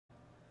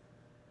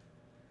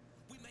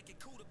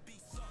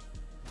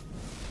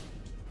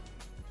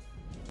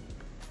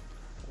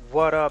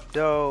What up,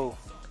 though?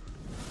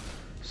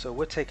 So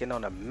we're taking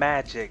on the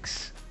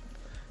Magics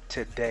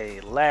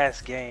today.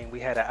 Last game, we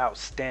had an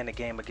outstanding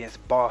game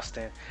against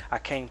Boston. I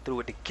came through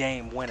with the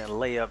game-winning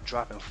layup,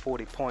 dropping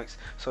 40 points.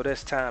 So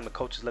this time, the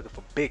coach is looking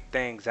for big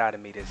things out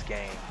of me this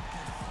game.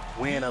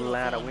 We're in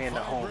Atlanta, we're in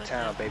the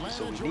hometown, baby,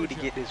 so we need to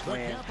get this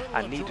win.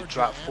 I need to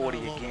drop 40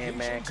 again,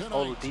 man.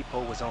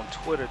 Oladipo was on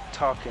Twitter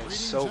talking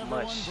so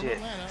much shit,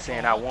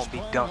 saying I won't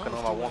be dunking on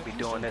him, I won't be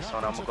doing this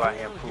on him. I'm going to go out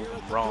here and prove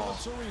him wrong.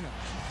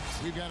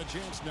 We've got a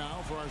chance now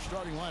for our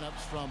starting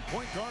lineups from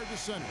point guard to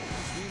center.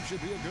 This game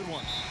should be a good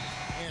one.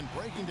 And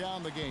breaking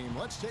down the game,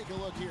 let's take a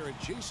look here at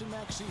Jason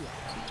Maxia.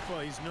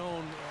 Well, he's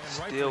known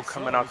still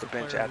coming off the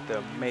bench after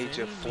a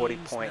major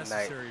 40-point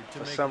night.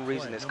 For some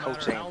reason, his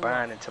coach ain't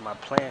buying into my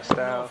playing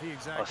style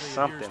or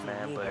something,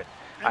 man. But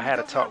I had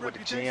a talk with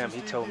the GM.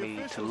 He told me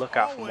to look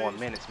out for more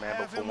minutes, man.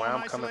 But from where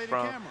I'm coming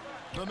from,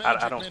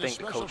 I don't think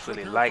the coach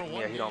really liked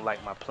me, or he don't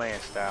like my playing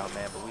style,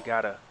 man. But we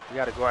gotta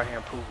go out here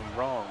and prove him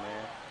wrong,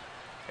 man.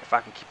 If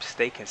I can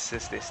stay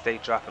consistent, stay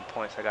dropping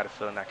points, I got a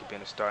feeling I could be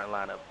in the starting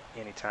lineup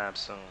anytime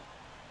soon.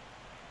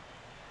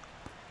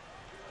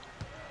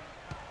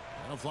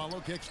 Follow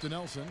kicks to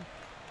Nelson.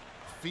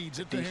 Feeds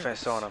it to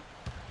defense Harris. on him.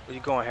 Where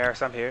you going,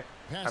 Harris? I'm here.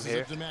 Passes I'm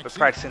here. it We're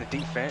practicing the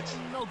defense.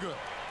 No good.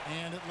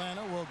 And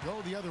Atlanta will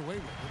go the other way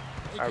with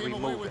it. They All right, came we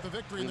away move with it. the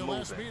victory We in the move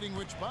last it. meeting,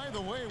 which, by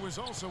the way, was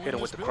also Hit him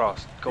in with this the building.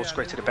 cross. Go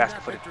straight to the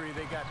basket for the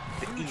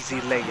easy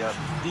layup.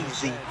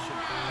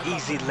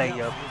 Easy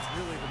layup.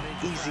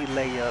 Easy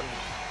layup.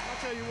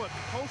 Tell you what,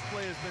 the post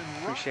play has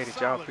been Appreciate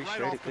it, y'all.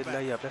 Appreciate it. Good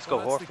layup. Let's go,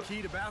 Horford. That's Horford. the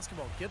key to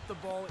basketball. Get the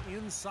ball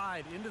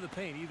inside into the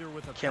paint, either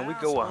with a Can we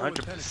pass go or with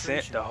 100%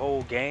 penetration. the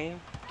whole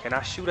game? Can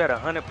I shoot at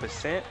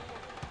 100%?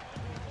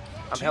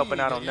 I'm helping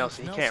out on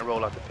Nelson. He can't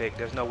roll off the pick.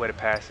 There's no way to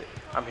pass it.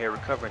 I'm here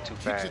recovering too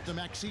Kicks fast. it to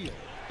Maxia.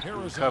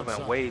 Harris Recovering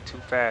outside. way too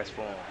fast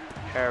for him.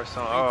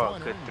 Harrison, oh,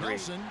 good three.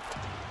 Nelson.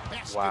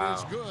 Basket Wow,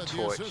 is good. The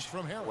torch, assist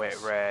from Harris. wet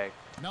rag.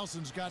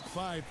 Nelson's got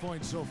 5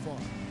 points so far.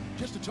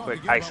 Just to talk Quick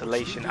again about what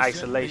isolation, Steve just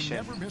said, isolation. They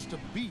never missed a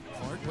beat,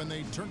 Clark, when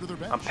they turned to their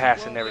bench. I'm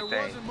passing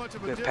everything.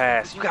 Good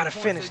pass. You gotta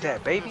finish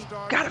that, baby. You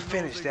gotta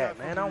finish that,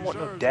 man. I don't want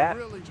no dap.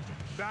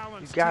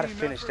 You gotta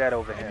finish that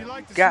over him.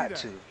 You got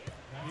to.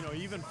 You know,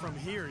 even from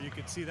here, you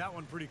could see that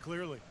one pretty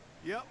clearly.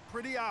 Yep,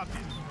 pretty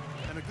obvious.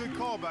 And a good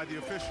call by the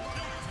official.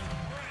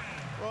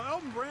 Well,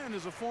 Elton Brand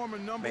is a former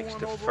Makes #1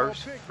 the overall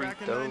first pick free back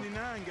in throw.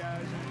 '99,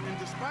 guys. And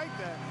despite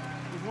that,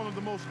 was one of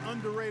the most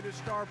underrated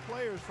star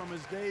players from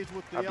his days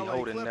with the I'll be LA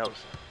holding Clippers.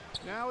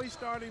 Nelson. Now he's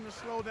starting to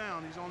slow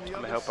down. He's on the I'm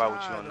other gonna help side out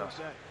with you on of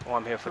Nelson. that Oh,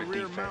 I'm here for the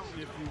career defense.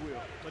 mountain, if you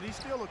will. But he's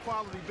still a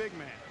quality big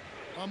man.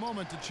 A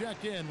moment to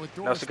check in with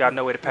Doris. Nelson got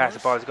no way to pass the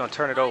ball. He's gonna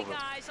turn it over.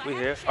 We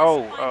here.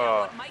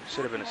 Oh,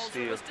 should have been a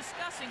steal.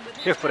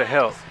 Here for the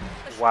help.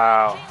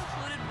 Wow.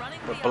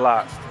 The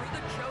block.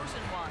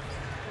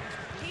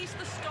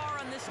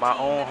 My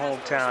own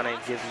hometown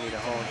ain't giving me the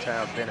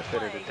hometown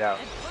benefit of the doubt.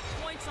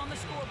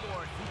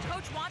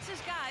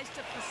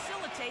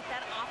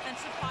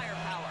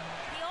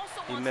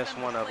 He missed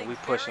one of them. We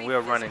pushing. We're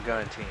a running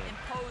gun team.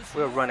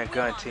 We're a running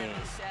gun team.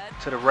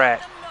 To the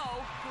rack.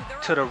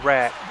 To the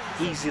rack.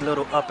 Easy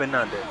little up and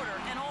under.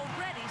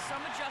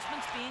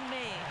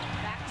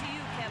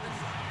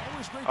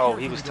 Oh,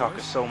 he was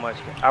talking so much.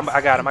 I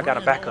got him. I got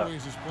him back up.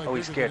 Oh,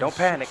 he's scared. Don't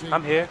panic.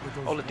 I'm here.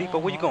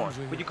 Oladipo, where you going?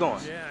 Where you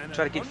going?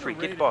 Try to get free.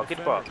 Get the ball. Get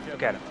the ball.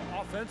 Look at him.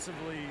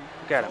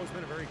 Look at him.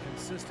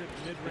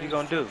 What are you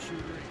going to do?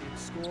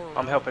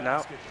 I'm helping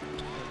out.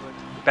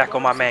 Back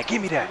on my man.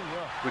 Give me that.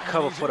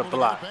 Recover for the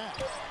block.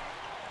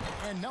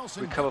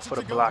 Recover for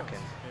the block,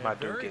 and my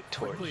dude get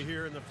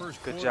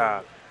torched. Good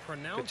job.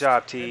 Good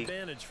job, T.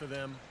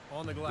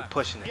 We're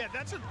pushing it. Yeah,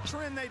 that's a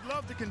trend they'd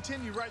love to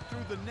continue right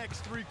through the next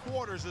 3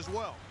 quarters as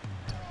well.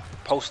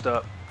 Post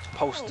up.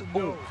 Post.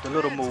 Ooh, the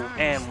little move.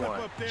 And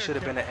one. Should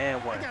have been an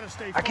and one.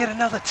 I get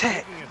another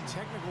tech.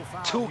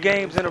 2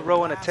 games in a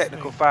row and a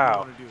technical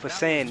foul for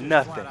saying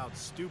nothing.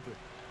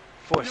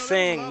 For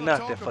saying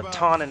nothing, for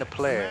taunting the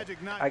player.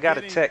 I got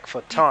a tech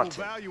for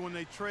taunting.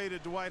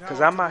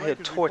 Because I'm out here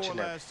torching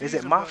them. Is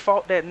it my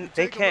fault that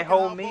they can't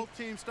hold me?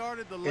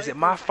 Is it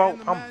my fault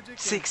I'm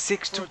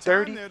 6'6",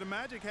 230?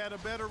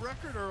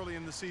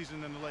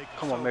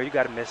 Come on, Mary, you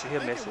got to miss it.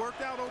 He'll miss it.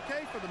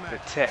 The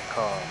tech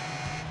call.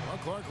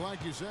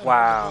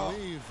 Wow,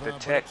 the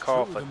tech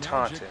call for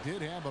taunting.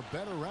 Did have a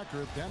better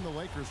record than the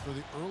Lakers for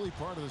the early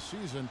part of the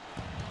season,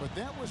 but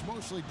that was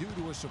mostly due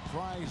to a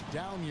surprise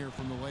down year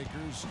from the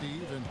Lakers,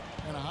 Steve,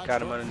 and a hot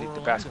Got him start underneath for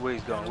the basket. Where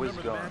he's going? Where's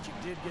he going?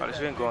 Oh, this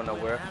ain't going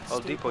nowhere.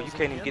 Oladipo, you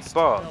can't even get the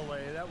ball.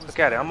 Look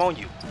at it. I'm on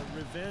you.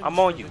 I'm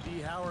on you.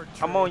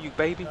 I'm on you,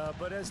 baby.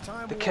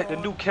 The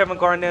new Kevin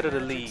Garnett of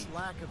the league.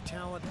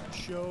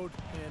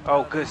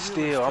 Oh, good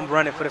steal. I'm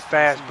running for the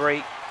fast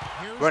break.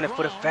 Running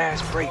for the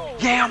fast break.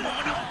 Yeah, I'm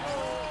on him.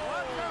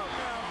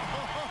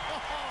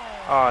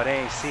 Oh, they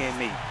ain't seeing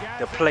me.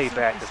 The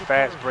playback, the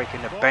fast break,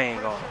 and the bang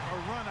on him.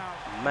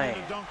 man.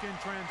 Dunk in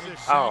transition.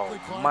 Oh,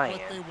 Exactly man.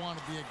 what they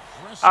wanted, the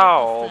aggressive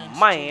Oh, defense to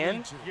man.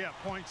 lead to. Yeah,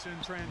 points in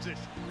transition.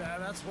 Yeah,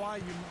 that's why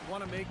you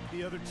want to make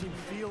the other team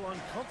feel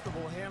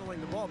uncomfortable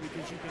handling the ball,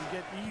 because you can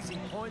get easy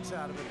points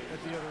out of it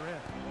at the other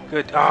end.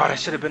 Good. Oh, that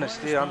should have been a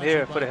steal. I'm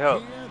here for the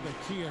help.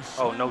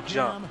 Oh, no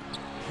jump.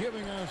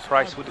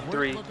 Price with the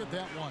three.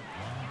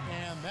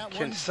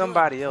 Can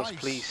somebody else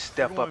please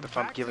step up if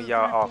I'm giving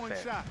y'all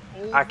offense?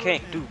 I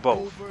can't do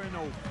both.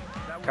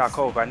 Kyle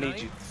Cove, I need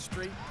you.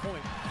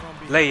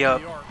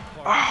 Layup.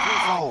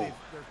 Oh!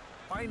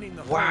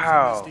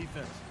 Wow.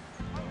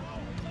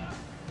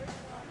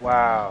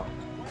 Wow.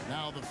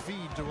 Now the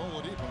feed to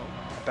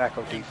Oladipo. Back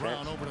on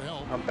defense.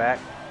 I'm back.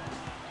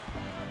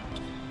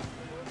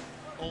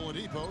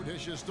 Oladipo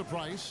dishes to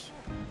Price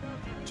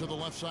to the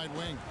left side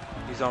wing.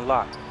 He's on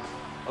lock.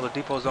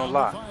 Oladipo's on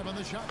lock.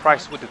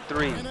 Price with the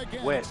three.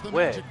 Wet.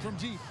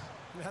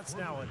 That's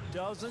now a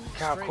dozen.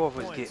 Kyle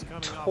Korver is getting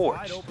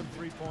torched.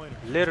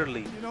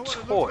 Literally You know what it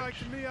looks torched. like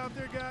to me out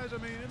there, guys? I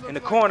mean, it looks In the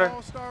like corner.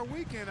 All-Star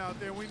weekend out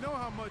there. We know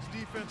how much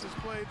defense is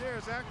played there.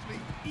 It's actually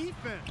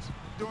defense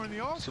during the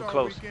Too All-Star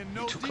close. weekend.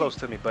 You're No too D. close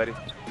to me, buddy.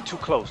 You're too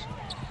close.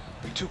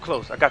 You're too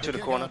close. I got you in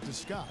the corner.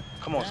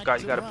 Come on,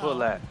 Scott. You got to pull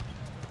that.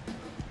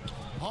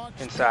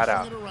 Inside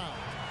out.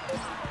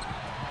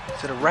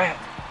 To the rack.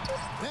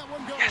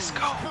 Let's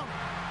go.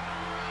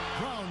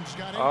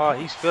 Oh,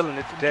 he's feeling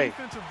it today.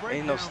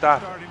 Ain't no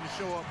stopping.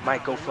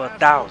 Might go for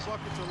 1,000.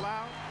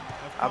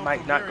 I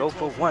might not go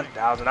for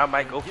 1,000. I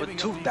might go for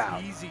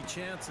 2,000. Easy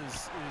chances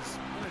is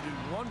going to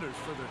do wonders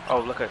for their. Oh,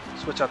 look at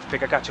switch out the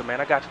pick. I got you,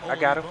 man. I got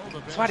him.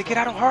 Somebody get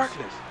out on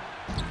Harkless.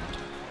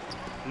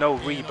 No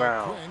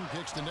rebound.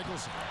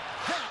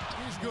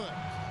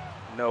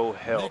 No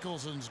help.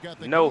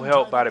 No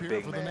help by the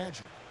big man.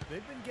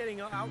 They've been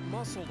getting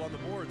out-muscled on the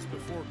boards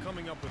before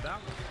coming up with that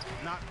one.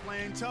 Not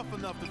playing tough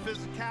enough. The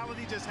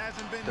physicality just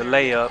hasn't been The there.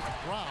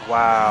 layup.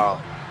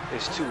 Wow.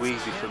 It's too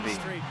easy for me.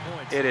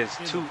 It is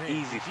too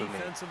easy for me.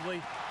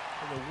 Defensively,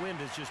 the wind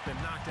has just been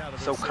knocked out of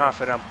So their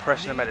confident I'm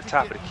pressing him at the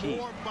top of the key.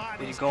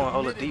 When you going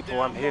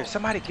Oladipo, I'm here.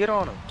 Somebody get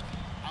on him.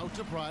 Out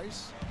to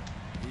Price.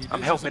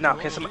 I'm helping out.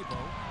 Can somebody?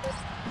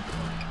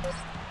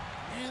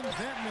 And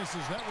that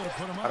misses. That would have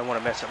put him I don't want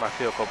to mess up my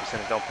field goal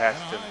percentage. Don't pass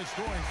it to me.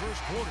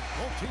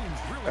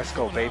 Let's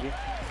go, baby.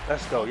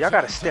 Let's go. Y'all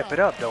got to step it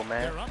up, though,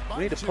 man.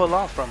 We need to pull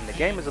off from them. The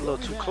game is a little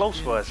too close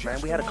for us,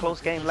 man. We had a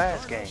close game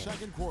last game.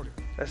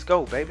 Let's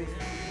go, baby.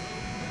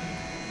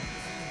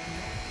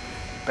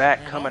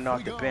 Back coming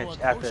off the bench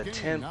after a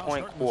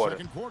 10-point quarter.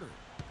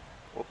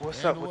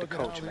 What's up with the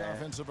coach, man?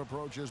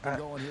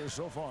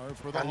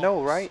 I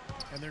know, right?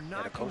 And they're Yeah, the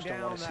knocking coach don't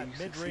down want to see that you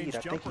mid-range succeed.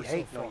 I think jumper he so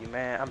hating on far. you,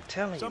 man. I'm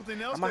telling you.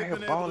 Something else I'm out they've here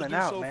been able to balling do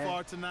out, so man.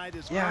 far tonight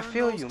is Yeah, I earn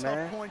feel those you, tough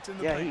man. points in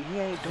the Yeah, paint. he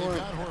ain't doing.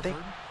 I think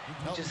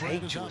he just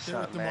hates you or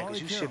something, man.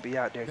 Because you should be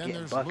out there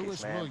getting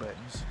buckets, man. But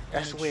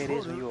that's the way it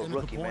is when you're a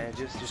rookie, man.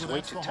 Just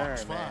wait your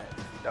turn, man.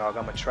 Dog,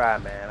 I'm gonna try,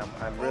 man.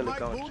 I'm Well, really Mike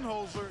going to.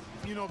 Budenholzer,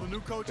 you know, the new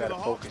coach You of gotta the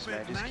Hawks, focus,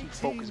 man. spent Just keep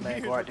 19 focused, man.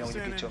 years Go out with there when the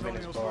you get your San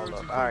minutes Antonio ball Spurs,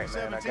 up. All right,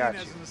 including man. I 17 got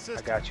as you. an I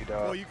assistant. got you,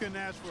 Well, dog. you couldn't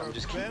ask for I'm a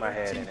just keep better my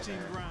head in it, teaching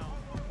man. ground.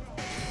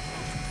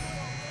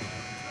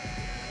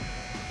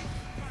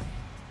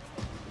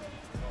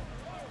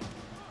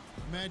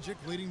 Magic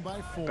leading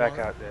by 4. Back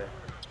out there.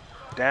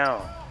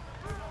 Down.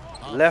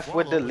 Left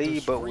with the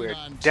lead, but we're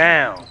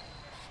down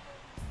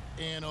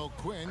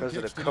because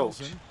of the coach.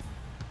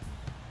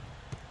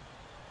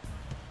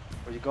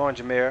 Where you going,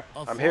 Jameer?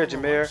 I'm here,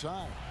 Jameer.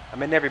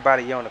 I'm in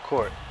everybody on the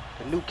court.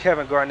 The new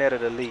Kevin Garnett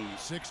of the league.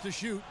 6 to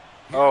shoot.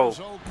 Oh,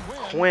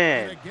 Here's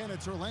Quinn. And again,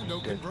 it's Orlando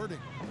converting.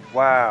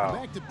 Wow.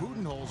 Back to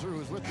Budenholzer, who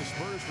was with the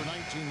Spurs for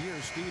 19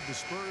 years. Steve, the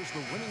Spurs, the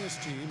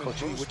winningest team.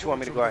 Coach, what you want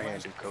me to go out here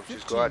and do, Coach?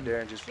 Just go out there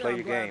and just play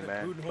your game,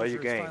 man. Play your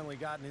game. Finally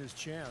gotten his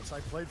chance. I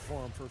played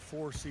for him for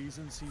 4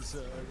 seasons. He's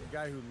a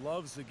guy who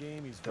loves the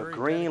game. He's The very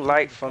green dedicated,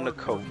 light from the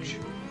hardworking. coach.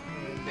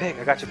 Pick.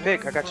 I got your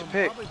pick. I got your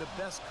pick. Probably the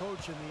best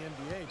coach in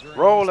the NBA. during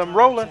Roll. his I'm time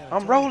rolling. in San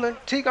I'm Antonio. rolling.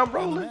 Teague, I'm And the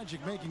rolling.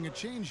 Magic making a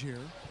change here.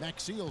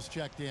 Max Seals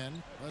checked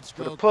in. Let's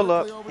For go the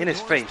pull-up quickly over in to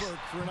his face. Horsburgh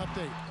for an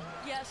update.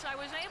 Yes, I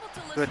was able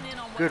to Good, listen in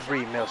on what good John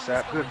read, Wall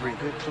Millsap. was Good going read.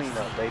 Good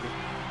cleanup, baby.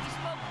 He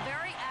spoke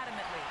very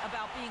adamantly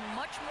about being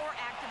much more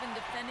active in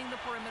defending the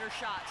perimeter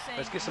shot, saying,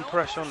 Let's get some "No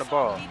pressure more on the soft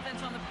ball."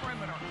 defense on the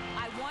perimeter.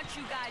 I want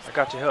you guys I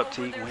got your help, all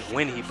T, over their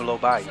when he shooters." blow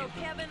by So, you.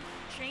 Kevin,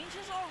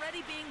 changes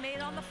already being made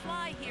on the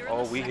fly here Oh,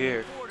 in the we second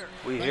here. quarter.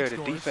 We here. The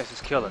defense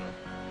is killing him.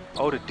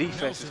 Oh, the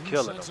defense is Nelson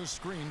killing sets him. a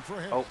screen for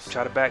Oh, Harris.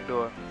 try the back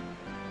door.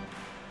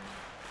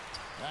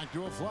 Back to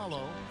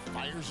Aflalo.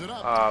 Fires it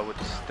up. With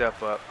the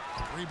step up.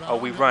 Rebound Oh,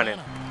 we to running.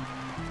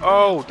 Atlanta.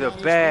 Oh, the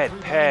bad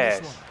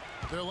pass.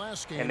 Their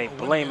last game, and they a win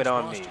blame it against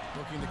on me. Boston,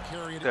 looking to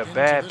carry it The into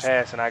bad this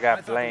pass, and I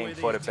got blamed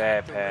for the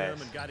bad pass.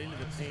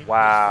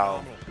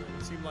 Wow.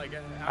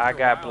 I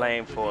got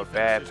blamed for a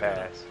bad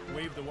pass.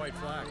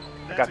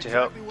 I got your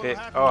help, pick.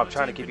 Oh, I'm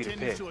trying to give you the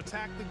pick.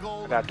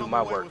 I gotta do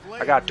my work.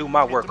 I gotta do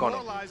my work on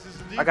him.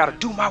 I gotta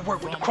do my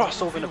work with the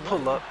crossover and the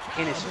pull-up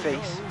in his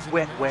face.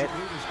 Wet, wet.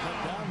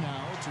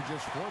 To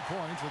just 4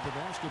 points with the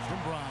basket from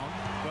Brown.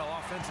 Well,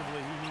 offensively,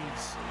 he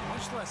needs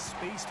much less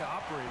space to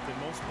operate than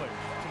most players.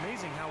 It's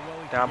amazing how well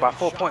he Down can by get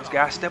 4 shot points, off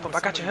guys. Step up. I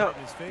got your help.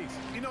 in his face.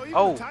 You know, even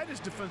Oh. the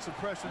tightest defensive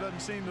pressure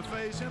doesn't seem to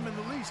phase him in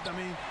the least. I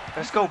mean,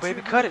 Let's go,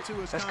 baby. Cut it.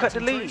 Let's cut the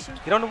lead.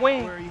 Get on the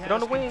wing. Get on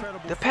the wing.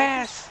 The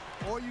pass.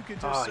 Or you could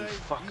just Oh, say he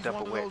fucked he's up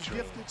one a of wet those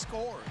dream. gifted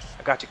scorers.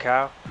 I got you,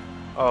 Kyle.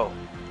 Oh.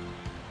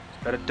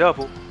 Got a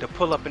double. The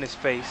pull up in his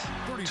face.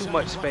 Too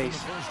much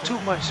space. Too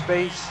much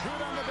space.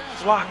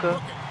 Blocker.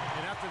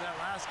 And after that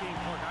last game,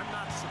 Clark, I'm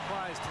not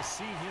surprised to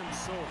see him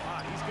so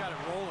hot. He's got it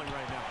rolling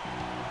right now.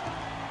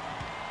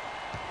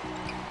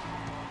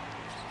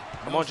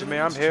 Come on,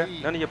 Jameer. I'm here.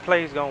 None of your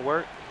plays gonna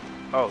work.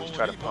 Oh, he's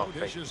trying to pump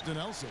fake.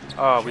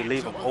 Oh, we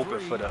leave him open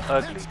for the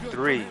ugly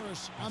 3.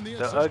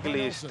 The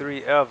ugliest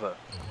 3 ever.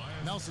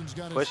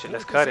 Push it.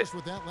 Let's cut it.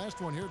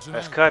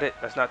 Let's cut it.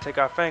 Let's not take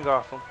our finger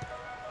off him.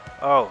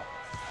 Oh.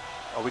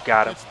 Oh, we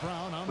got him.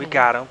 We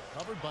got him.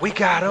 We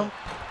got him.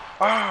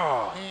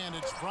 Oh.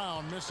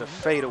 The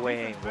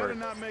fadeaway ain't work.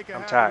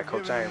 I'm tired,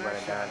 Coach. I ain't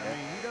running down there.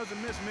 He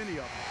doesn't miss many of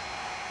them.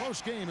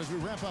 Close game as we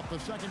wrap up the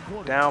second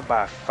quarter. Down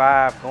by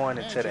 5 going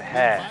into the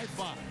half.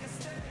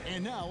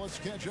 And now let's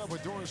catch up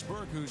with Doris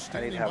Burke, who's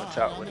I need to have a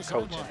talk with the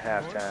coach in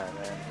halftime,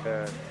 man.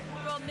 Because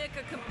Well, Nick,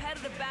 a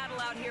competitive battle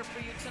out here for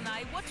you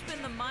tonight. What's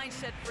been the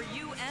mindset for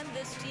you and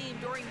this team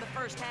during the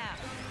first half?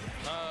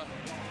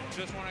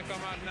 Just want to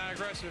come out not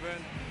aggressive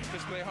and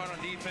just play hard on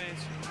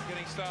defense,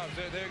 getting stops.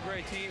 They're a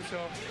great team,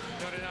 so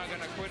they're not going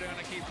to quit. They're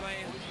going to keep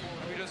playing.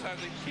 We just have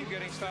to keep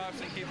getting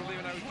stops and keep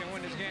believing that we can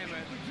win this game,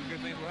 and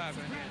good things will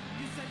happen.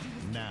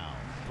 Now,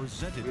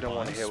 presented we don't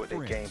want to by hear what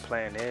their Sprint. game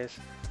plan is.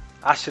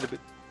 I should have been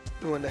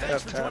doing the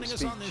Thanks for halftime joining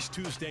us on this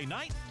speech. Tuesday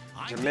night.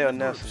 I'm Jamel David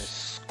Nelson Bruce. is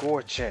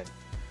scorching.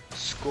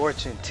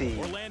 Scorching team.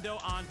 Orlando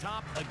on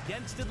top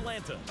against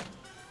Atlanta.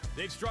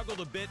 They've struggled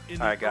a bit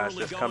in All right, the guys, early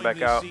let's going come back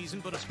this out. season,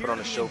 but Let's appear put on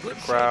a to be show in for the good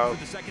shape crowd.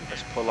 for the second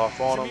Let's half. pull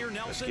off on Jameer them. Let's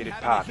Nelson get it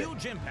having a popping.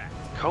 huge impact.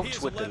 Coach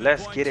His with the 11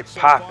 let's points get it so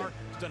far. popping.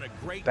 He's done a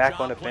great Back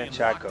job on the playing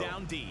bench I lockdown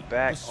go. D.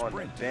 Back The on the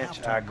Sprint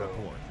bench halftime I go.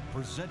 report,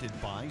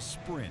 presented by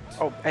Sprint.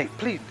 Oh, hey,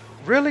 please.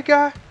 Really,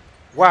 guy?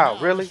 Wow,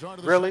 really?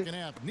 Really?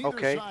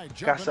 Okay.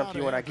 Got something for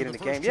you when I get in the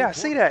game. Yeah, I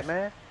see that,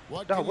 man.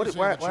 Dog,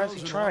 why is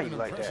he trying you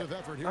like that?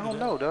 I don't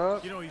know,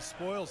 dog. You know, he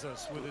spoils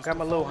us with his Got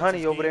my little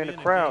honey over there in the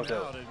crowd,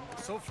 though.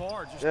 So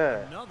far, just Yeah.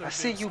 another I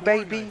see big you,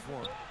 scoring baby. night for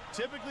him.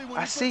 Typically, when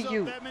I he see puts up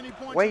you. that many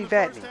points Wave in the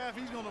at first me. half,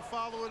 he's going to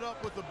follow it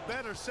up with a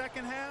better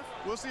second half.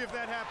 We'll see if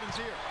that happens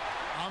here.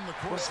 On the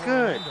court What's for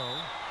good?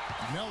 Orlando,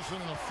 Nelson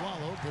and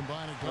Aflalo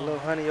combine a My goal. little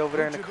honey over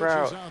there in the Vucevic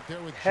crowd. is out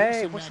there with Hey,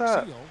 Jason what's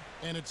up? Maxiell,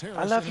 and it's I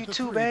Harrison love at you the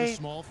too, three, the babe.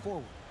 small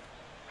forward.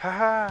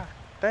 Haha.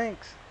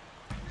 Thanks.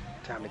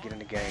 Time to get in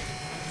the game.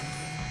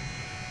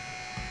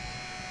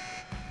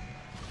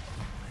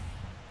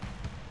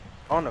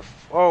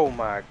 Oh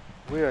my,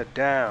 we're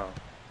down.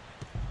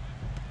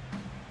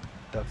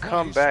 The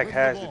comeback with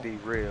has the to ball. be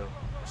real.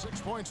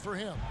 6 points for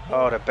him.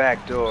 Oh, the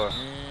back door.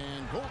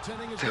 And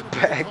goaltending is The gonna be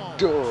back called,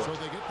 door. So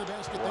they get the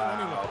basket there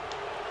anyway. Wow.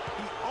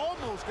 He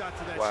almost got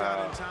to that Wow.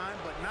 shot in time,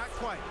 but not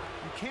quite.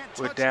 You can't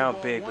We're touch the down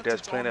ball big, but once there's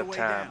it's plenty on of the way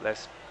time. down.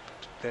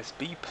 Let's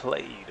be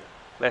played.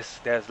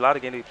 There's a lot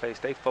of game to be played.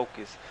 Stay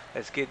focused.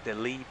 Let's get the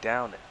lead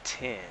down to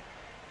 10.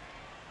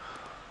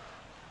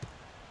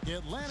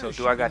 Atlanta So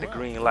do I got the shooting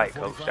green well, light,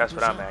 coach? That's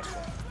what I'm 45%.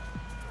 asking.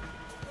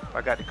 If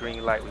I got the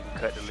green light, we can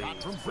cut the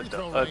lead with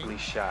the ugly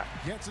shot.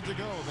 Gets it to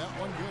go. That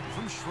one good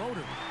from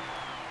Schroeder.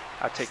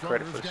 I take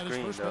credit for Schroeder's the got his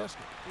screen, first though.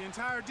 basket. The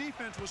entire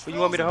defense was Who you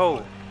want me to frozen hold?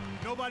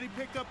 footed. Nobody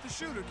picked up the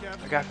shooter, Kevin.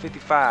 I got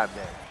 55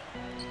 then.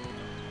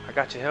 I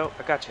got your help.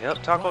 I got your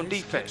help. Talk on Price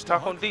defense. kicks to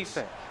Talk on Hawkins.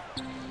 defense.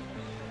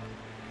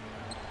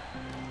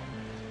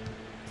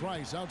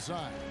 Price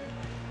outside.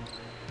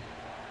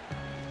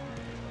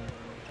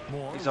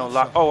 Moore He's on left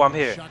lock. side. Oh, I'm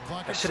here. Shot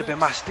clock That at should have been 6.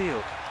 my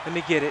steal. Let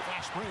me get it.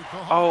 Fast break for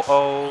Oh, Hawks.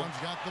 oh.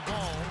 Brown's got the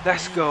ball.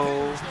 Let's And go.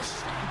 there's the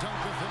slam dunk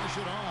to finish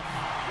it off.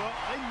 Well,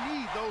 they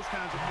need those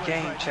kinds of plays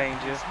Game right now.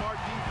 changer. Smart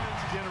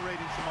defense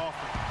generating some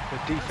offense.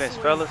 Good defense, That's the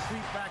way fellas. to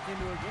creep back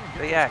into a game. Get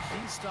They those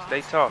acting. key stops,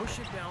 They talking. push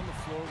it down the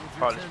floor with your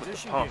Carlos with the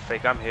transition pump game.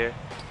 fake. I'm here.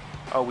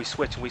 Oh, we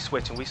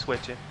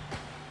switching.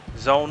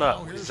 Zone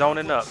up.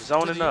 Zoning up.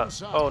 Zoning up.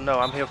 Oh, no.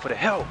 I'm here for the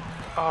help.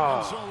 And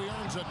Oh, so he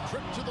earns a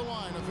trip to the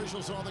line.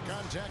 Officials saw the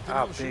contact. and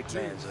our they'll shoot big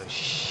two. man's a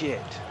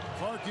shit.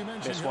 Clark, you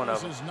mentioned Missed one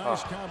of Harris's them.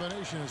 nice Oh.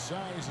 combination of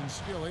size and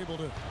skill, able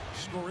to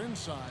score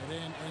inside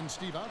and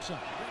Steve outside.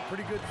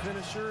 Pretty good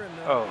finisher. And,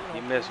 Oh, you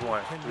you know, missed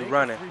one. can We make a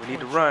running. We need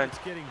to three-point run. shot.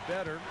 It's getting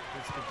better.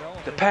 It's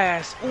developing. The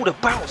pass. Ooh, the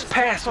bounce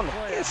pass on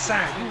the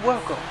inside. You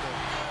welcome.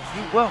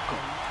 You welcome.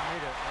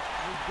 Made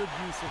a good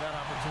use of that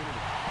opportunity.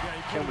 Yeah,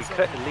 he Can put we himself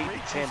cut in the lead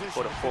great to 10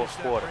 before the position to fourth finish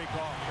that quarter? break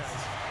off,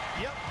 guys.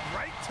 Yep,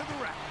 right to the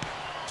rack.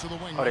 to the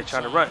wing. Oh, they're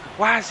trying to run.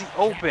 Why is he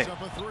open?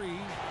 Up a three,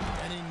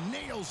 and he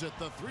nails it.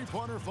 The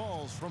three-pointer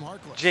falls from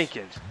Harkless.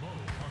 Jenkins.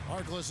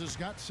 Harkless has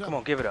got 7. Come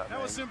on, give it up, That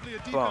man. was simply a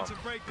Boom. defensive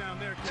breakdown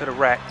there. To the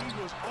rack.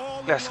 He was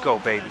all Let's alone go,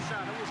 on baby. that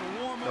shot. It was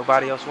a warm-up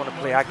Nobody shot. else want to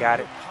play. I got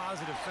it.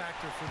 Positive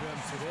factor for them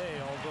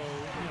today, although,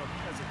 you know,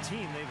 as a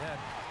team, they've had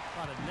a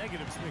lot of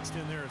negatives mixed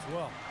in there as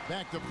well.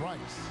 Back to Price.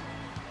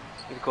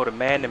 You go to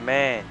man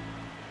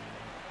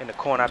in the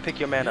corner. I pick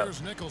your man up.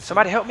 Here's Nicholson.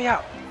 Somebody help me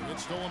out.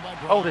 It's stolen by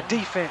Brown. Oh, the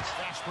defense.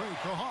 Fast break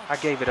for Hawks. I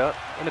gave it up.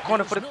 In the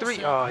corner for the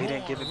 3. Oh, he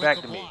didn't give it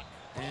back to me.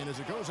 And as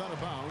it goes out of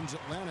bounds,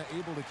 Atlanta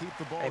able to keep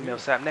the ball. Hey, here.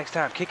 Millsap, next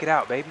time, kick it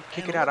out, baby.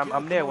 Kick it out.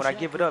 I'm there. When I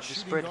give it up,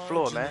 just spread the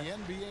floor, man. In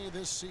the NBA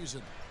this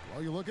season.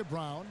 Well, you look at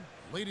Brown,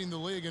 leading the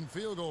league in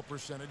field goal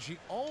percentage. He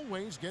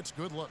always gets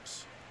good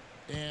looks.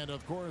 And,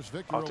 of course,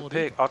 Victor Off the Oladipo.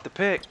 pick. Off the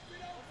pick.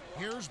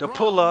 Here's The Brown.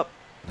 pull-up.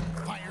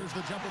 Fires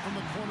the jumper from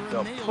the corner The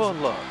and nails it.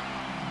 pull-up.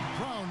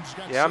 Brown's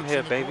got Yeah, I'm 6 here,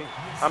 in the baby.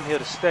 quarter. I'm here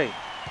to stay.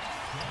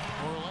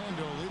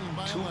 Orlando leading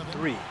by 11.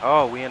 2-3.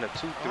 Oh, we in a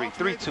 2-3. Hawks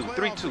 3-2. made the 3-2.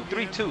 playoffs 3-2. again,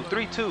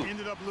 3-2. but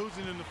Ended up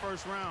losing in the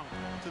first round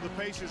to the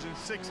Pacers in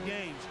 6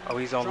 games. Oh,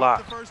 he's on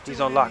Dropped lock. the first He's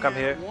two on in lock. I'm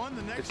Indiana, here. won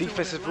the The next two in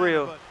defense is Atlanta,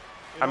 real. but it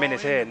I'm in all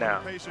his head ended when now.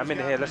 the Pacers I'm in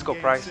the got head. them Let's in go,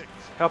 game Price. 6.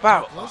 Help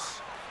out.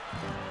 Off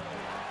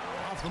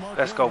the mark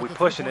Let's there go. with We the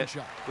pushing three-point it.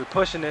 shot. We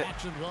pushing it.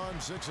 Hawks have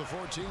gone 6 of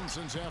 14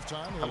 since halftime. A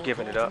I'm little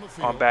giving it cold up. from the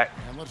field. On back.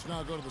 And let's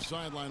now go to the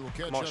sideline. We'll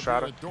catch Come on, up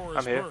Strider. here with Doris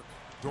I'm here. Burke.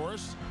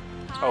 Doris.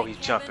 Oh, he's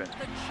jumping.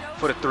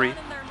 For the 3.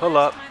 Pull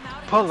up.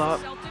 Pull up.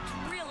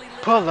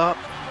 Pull up.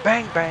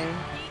 Bang, bang.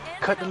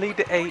 Cut the lead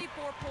to 8.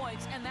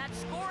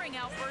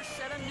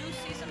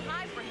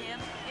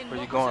 Where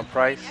you going,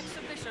 Price?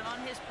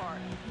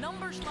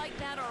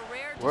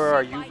 Where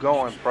are you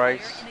going,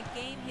 Price?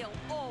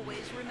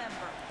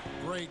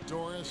 Great,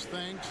 Doris.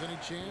 Thanks. Any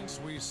chance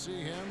we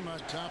see him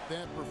top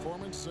that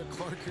performance,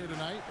 Clark, here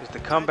tonight? Is the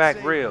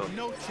comeback real?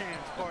 No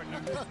chance, partner.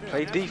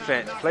 Play That's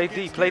defense. not Play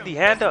against D. Play him. D.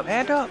 Hand up.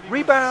 Hand up.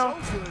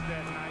 Rebound. So good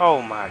that night.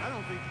 Oh, my. I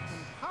don't think he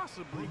can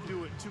possibly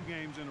do it 2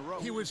 games in a row.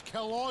 He was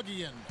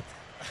Kelloggian.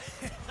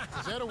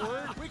 Is that a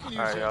word? We can use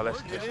All right, that y'all. word.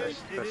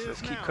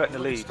 Let's keep cutting the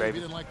lead, Steve, baby.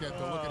 he didn't like that,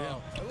 though. Look at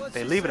him.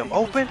 They leaving him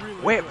open.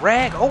 Wet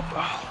rag. Open.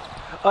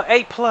 Oh.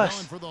 A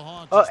plus. For the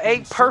Hawks, A it's been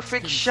 8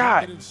 perfect 6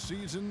 shot. consecutive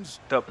seasons.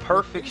 The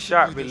perfect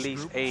shot Basically this release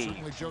group, A.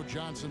 Certainly Joe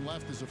Johnson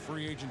left as a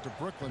free agent to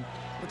Brooklyn.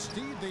 But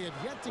Steve, they have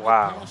yet to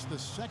Wow. get past the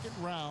second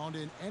round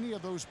in any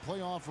of those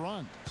playoff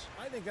runs.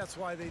 I think that's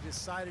why they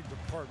decided to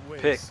part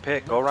ways.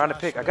 Pick. Go around the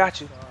pick. I got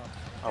you.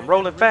 I'm And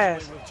rolling originally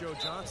fast. with Joe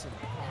Johnson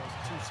 2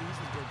 seasons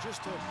ago,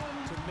 just to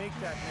make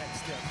that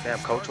next step. Damn,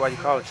 To coach, start why you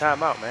call a fresh.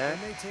 timeout, man?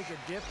 They may take a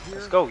dip here.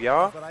 Let's go,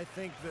 y'all. But I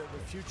think the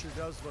future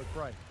does look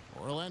bright.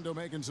 Orlando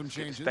making some Get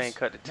changes. this thing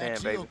cut to 10,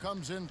 Maxio baby.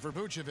 comes in for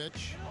Vucevic,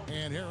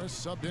 and Harris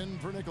subbed in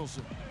for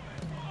Nicholson.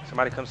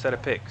 Somebody come set a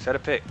pick. Set a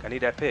pick. I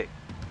need that pick.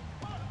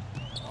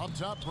 Up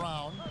top,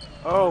 Brown.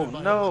 Oh, Guarded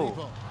by no.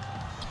 Oladipo.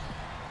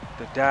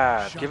 The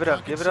dive. Shot Give it up.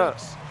 clock Give at it up.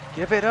 6.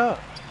 Give it up.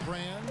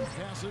 Brand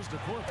passes to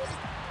Horford.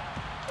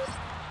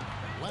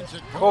 Lets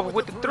it go Over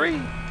with the 3.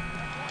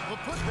 The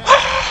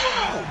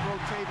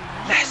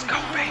putback. Let's go,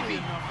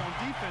 baby.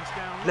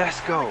 Let's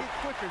go.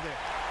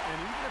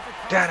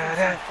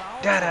 Da-da-da.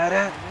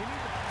 Da-da-da.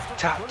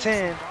 Top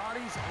 10.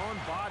 Bodies on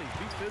bodies.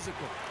 Be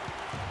physical.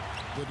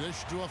 The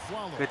dish to a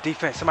Flawless. Good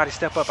defense. Somebody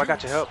step up. I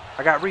got your help.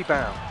 I got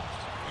rebound.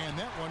 And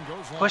that one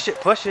goes long. Push it.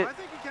 Push it. I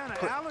think he kind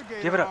of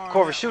alligator Give it up. armed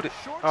Corver, that shoot it.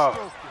 short Oh.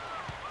 stroke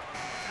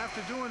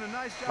after doing a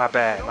nice job My of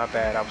bad. My the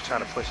bad. I open was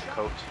trying to push it,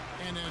 coach.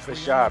 And as Good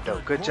we job, end the though.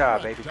 third Good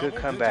job, quarter, baby. Good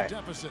double-digit comeback.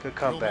 deficit. Good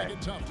Will make comeback.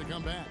 it tough to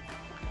come back.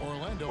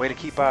 Orlando Way to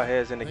keep our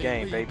heads in the they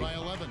game, lead baby. by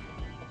 11.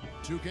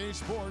 2K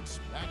Sports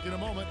back in a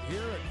moment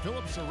here at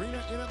Phillips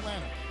Arena in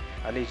Atlanta.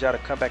 I need y'all to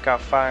come back out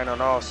firing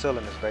on all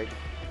cylinders, baby.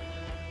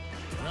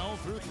 Well,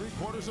 through 3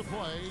 quarters of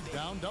play,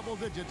 down double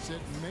digits, it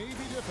may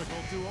be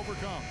difficult to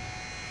overcome.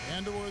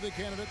 And a worthy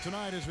candidate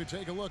tonight as we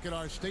take a look at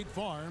our State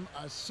Farm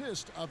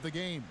assist of the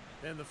game.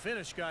 And the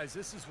finish, guys,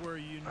 this is where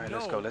you All right, know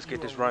let's go. Let's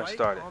get you this were run right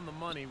started. on the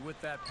money with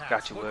that pass.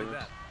 Got you, Look at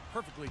Williams. that.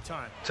 Perfectly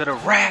timed. To the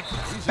rack.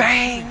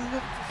 Bang.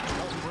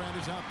 Elton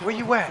Brand is out there Where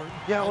you with at? Horford,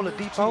 Yeah, and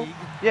Oladipo. there's Teague,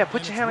 Yeah, put and your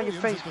it's hand on your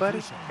Williams face, at the buddy.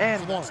 free throw. And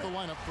So that's one. the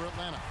lineup for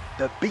Atlanta.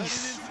 The But it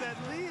beast. is that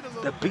lead a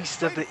little The bit.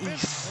 beast of the Great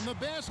finish. East. And the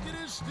basket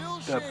is still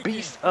The shaking.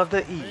 beast of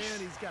the Man, East.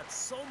 he's got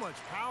so much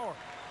power.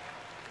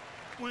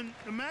 When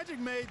the Magic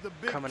made the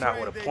big Coming out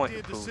trade with a they point did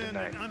to to prove send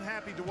tonight. an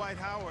unhappy Dwight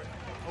Howard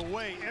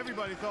away,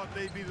 everybody thought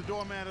they'd be the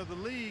doormat of the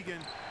league, and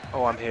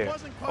Oh, I'm that here.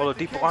 wasn't quite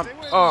the Oladipo. case. I'm. They were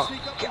able to Oh.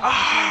 sneak up Get, on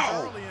teams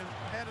oh. early and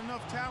had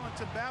enough talent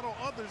to battle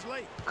others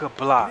late. Good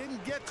block. They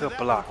didn't get to Good that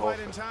block, one quite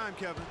in Horford. time,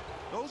 Kevin.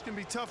 Those can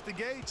be tough to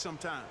gauge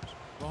sometimes.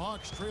 The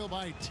Hawks trail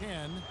by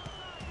 10.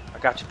 I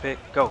got your pick.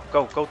 Go.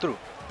 Go. Go through.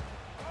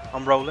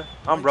 I'm rolling.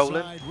 I'm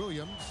rolling. Right side,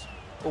 Williams.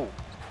 Ooh.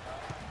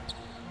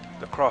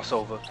 The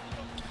crossover.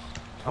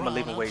 I'm going to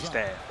leave him where he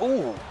stand. Ooh.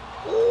 And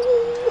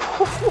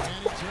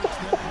he takes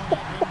that one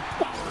up and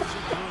powers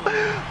it through.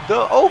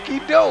 The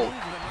okie doke.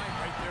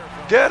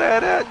 Da da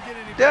da. Don't get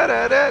any Da better.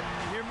 da da. You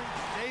hear me?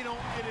 They don't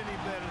get any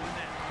better than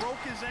that. Broke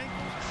his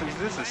ankle. Is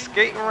this a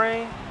skating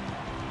ring?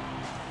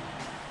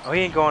 Oh,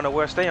 he ain't going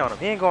nowhere. Stay on him.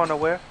 He ain't going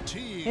nowhere.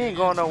 Teague He ain't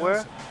going against nowhere.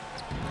 Nelson.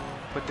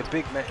 But the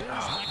big man,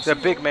 the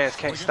big mans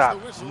can't stop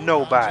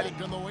nobody.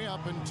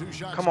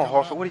 Come on,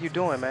 Horford. What are you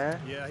doing,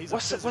 man? Yeah, he's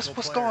What's a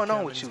physical going player,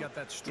 on with Kevin. you? He's got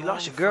that You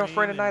lost strong your girlfriend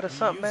frame, tonight or and he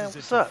something, man? uses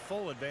What's it to up?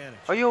 full advantage.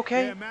 Are you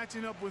okay? Yeah,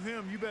 matching up with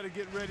him, you better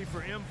get ready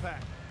for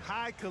impact.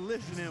 High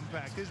collision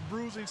impact. His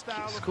bruising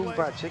style of School play,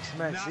 by Jackson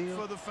not Manziel.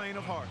 for the faint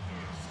of heart.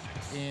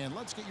 And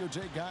let's get your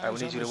take, guys. Alright,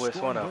 we need you to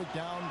whisk one up.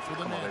 Come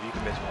on, baby, you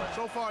can miss one.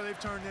 So far, they've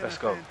turned in Let's a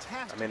go.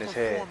 fantastic I'm in his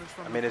head. performance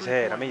from I'm the in his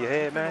head. I'm in your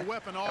head, man.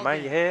 Am I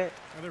in your head?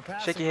 Now, their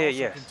passing Shake your head, also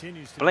yes.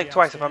 continues to Blink be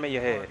twice if I'm in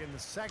your outstanding, head. Mark. In the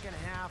second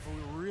half,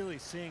 we're really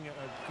seeing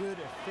a good,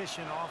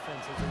 efficient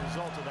offense as a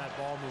result of that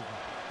ball movement.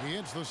 He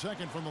hits the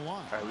second from the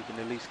line. All right, we can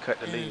at least cut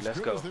the And lead. as Let's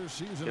good go. as their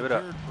season Give it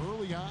up. appeared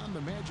early on,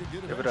 the Magic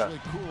did Give it up. eventually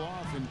cool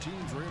off, and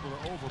teams were able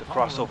to overpower The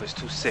crossover them. is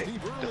too sick.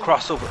 Steve The Early-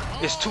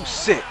 crossover is too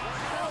sick.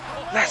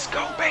 Let's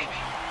go, baby.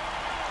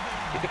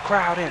 Get the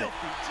crowd in it.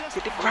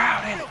 Get the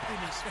crowd in it.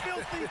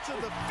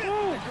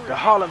 The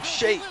Harlem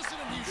Shake. Listen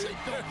to me say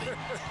filthy.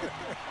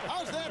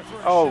 How's that for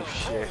a Oh, shot?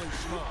 shit. Holy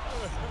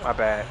smoke. My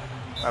bad.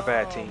 My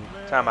bad, team.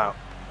 Time out.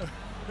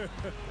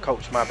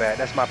 Coach, my bad.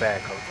 That's my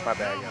bad, coach. My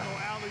bad, y'all.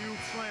 Alley-oop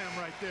slam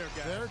right there,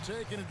 guys. They're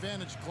taking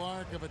advantage,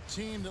 Clark, of a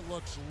team that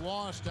looks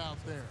lost out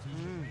there.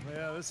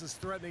 Yeah, this is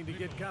threatening to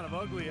get kind of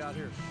ugly out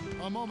here.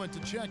 A moment to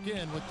check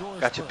in with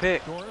Doris. Got your Burke.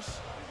 pick. Doris?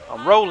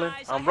 I'm rolling.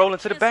 Guys, I'm I rolling had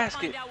to the a chance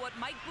basket. find out what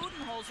Mike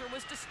Budenholzer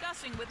was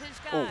discussing with his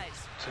Ooh, guys.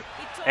 He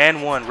told and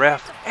us one, it's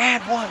ref. time to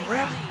And find one, a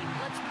ref. lead.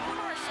 Let's put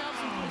ourselves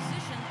in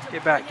position to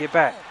Get back, bring get it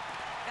back. home.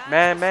 Guys,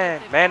 Man, looks man,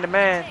 like they've man to got what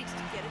it man. takes to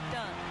get it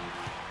done.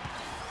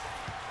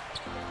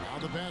 Now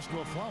the basket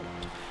will follow.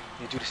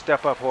 Need you to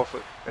step up,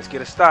 Horford. Let's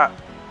get a stop.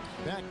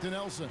 Back to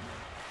Nelson.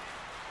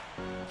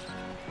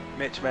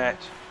 Mitch match.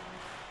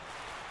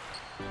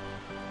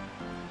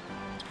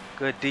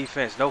 Good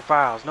defense. No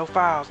fouls. No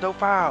fouls. No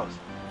fouls.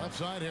 Left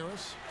side,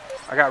 Harris.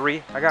 I got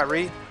Ree. I got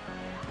Ree.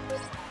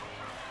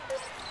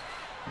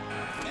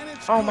 And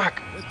it's Oh, good, my.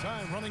 with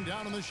time running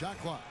down on the shot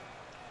clock.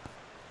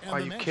 And Are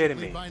the you Magic kidding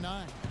lead me? by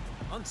 9.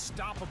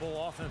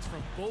 Unstoppable offense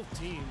from both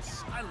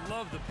teams. I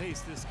love the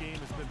pace this game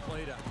has been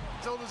played at.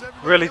 So does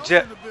everybody Really, else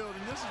Jet? in the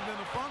building. This has been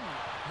a fun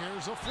one.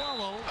 Here's a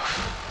follow.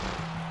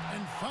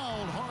 And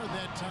fouled hard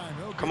that time.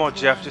 No Come good on, to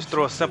the Jeff. line Just and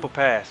throw a shoot simple two.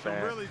 pass, Some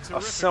man. really A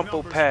terrific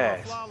simple numbers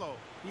pass. for Flalo.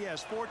 He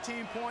has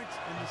 14 points,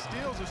 and the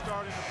steals are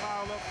starting to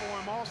pile up for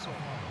him also.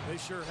 They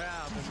sure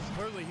have, and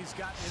clearly he's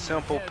gotten in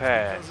Simple their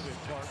pass. heads because of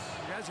it, Clark.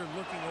 You guys are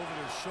looking over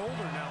their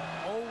shoulder now,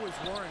 always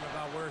worrying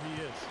about where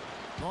he is.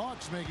 The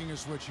Hawks making a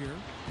switch here.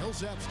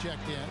 Millsap's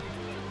checked in.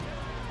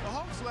 The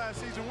Hawks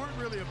last season weren't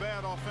really a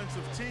bad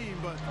offensive team,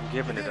 but I'm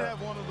giving they it did up.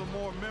 have one of the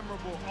more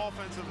memorable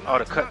offensive Oh, the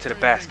nights, cut not to the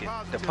for anything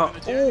basket. The positive. pump. In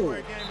the January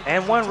Ooh, game against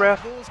and the one, Utah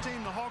ref. Bulls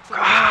team, the Hawks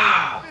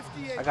Ah, only scored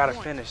 58 I gotta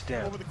points finish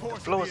them. over the The course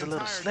of floor is the a little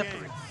entire slippery.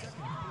 game.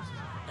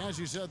 As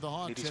you said, the Need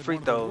Hawks these had free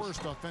one of the throws.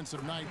 worst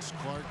offensive nights,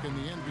 Clark, in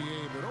the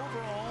NBA. But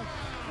overall,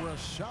 we're a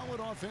solid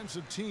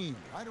offensive team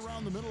right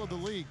around the middle of the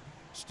league.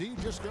 Steve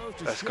just goes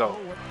to Let's show go.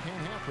 what can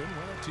happen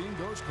when a team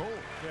goes cold.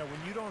 Yeah, when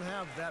you don't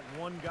have that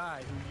one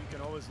guy who you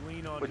can always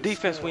lean on. What to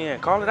defense score, we in?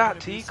 Call it they're out,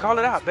 gonna be T. Call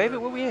it out, somebody's baby.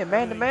 hurt. What we in?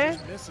 Man to man?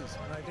 Everything just misses,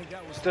 and I think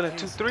that was Still the in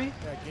case 2-3?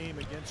 That game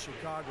against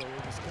Chicago.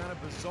 It was kind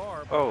of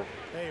bizarre. But Oh,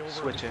 hey, over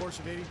switching. the course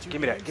of 82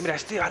 Give me that. games, Give me that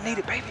steal. I need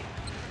it, baby.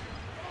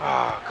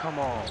 Ah, come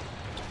on.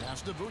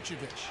 Pass to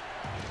Vucevic.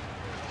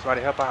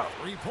 Somebody help out.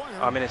 Three-pointer.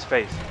 I'm in his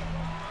face.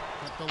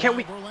 At the Can line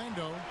we- of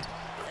Orlando.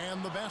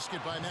 And the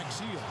basket by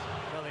Maxey.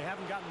 Well, they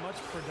haven't gotten much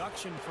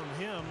production from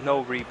him.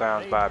 No but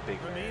rebounds they by a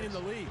big remain in the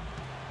man. lead.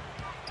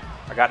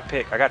 I got the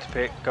pick. I got the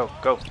pick. Go,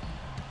 go.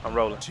 I'm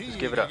rolling. Just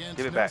give it up.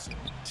 Give it back.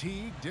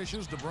 Teague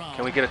dishes to Brown.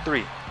 Can we get a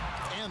three?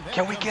 And that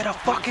Can we comes get a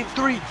off fucking the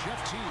three?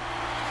 Jeff Teague.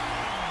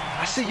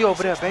 I see you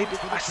over there, baby.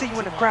 I see you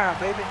in the crowd,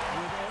 baby. With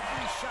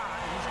every shot,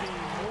 he's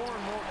getting more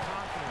and more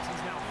confidence.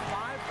 He's now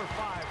 5 for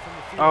 5 from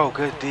the field. Oh,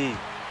 good D. And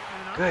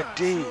I'm Good not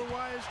D. sure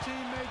why his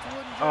teammates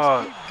wouldn't just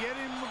Oh. keep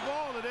getting him the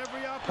ball at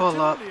every opportunity.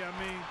 Pull up. I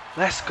mean,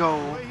 Let's the go.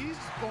 way he's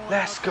going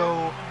Let's out there, go.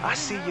 he I didn't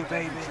see have you, it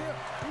every baby. trip.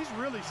 He's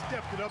really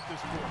stepped it up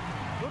this quarter.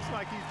 Looks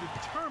like he's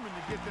determined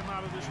to get them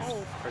out of this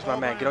hole. Where's all my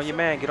man? by Get on your himself.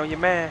 man. Get on your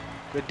man.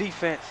 Good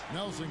defense.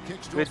 Nelson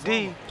kicks to a Good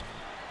D. follow.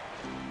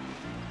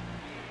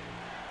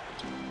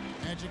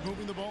 Magic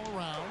moving the ball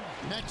around.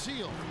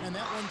 Maxey, and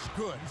that one's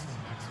good.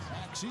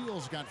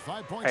 Maxey's got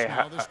 5 points Hey,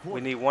 now this quarter.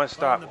 we need one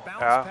stop. the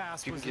bounce Al,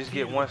 pass if you can was the just key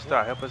get to one the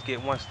stop. play. Help us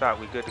get one stop.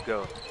 We good to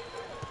go.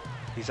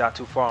 He's out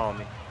too far on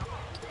me.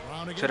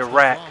 Brown To against the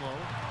rack. follow.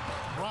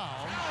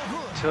 Brown,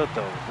 good. To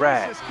the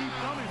rack. Just keep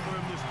coming for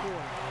him this quarter.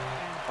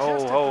 And Ho,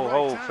 just at ho, the right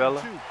ho, time,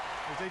 fella. too,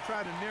 as they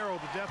try to narrow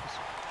the deficit.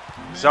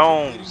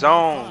 Zone,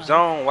 zone,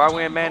 zone. Why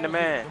we in man to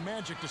man? The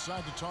Magic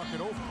decide to talk it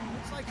over.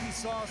 Looks like he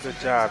saw some Good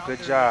things job, out good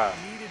there job.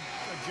 that needed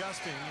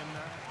adjusting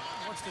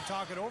and wants to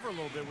talk it over a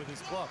little bit with his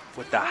club.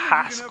 With the I don't think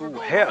high you can ever school go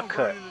wrong haircut.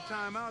 running the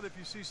timeout if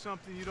you see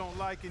something you don't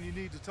like and you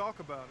need to talk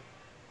about it.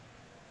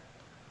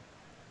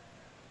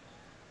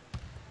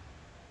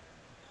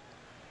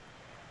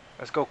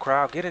 Let's go,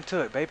 crowd. Get into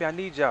it, baby. I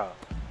need y'all.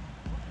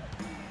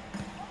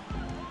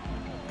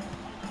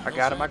 I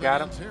got him. I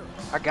got him.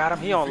 I got him.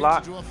 He on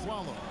lock.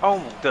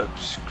 Oh, the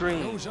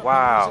screen.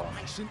 Wow.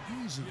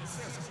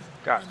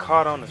 Got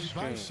caught on the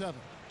screen.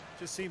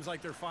 Just seems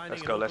like they're finding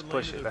Let's go. Let's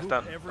push it. Let's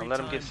not. Don't let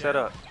him get set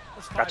down. up.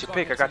 Got your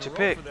pick. I got your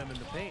pick.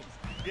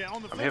 Yeah,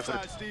 on the I'm here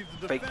flip for side, Steve,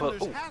 the fake pull.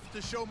 defenders Ooh. have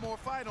to show more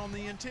fight on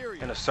the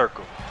interior. In a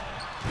circle.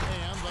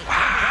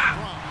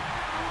 Wow.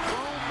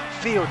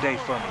 Field day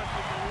for me.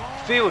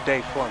 Field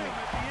day for me.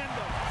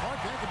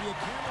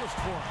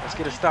 Let's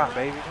get a stop,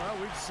 baby. Well,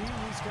 we've seen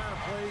these kind of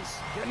plays.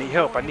 I need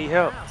help. I need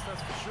help.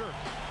 That's for sure.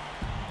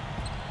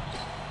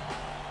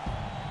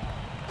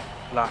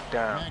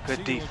 Lockdown.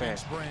 Good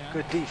defense.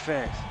 Good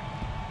defense.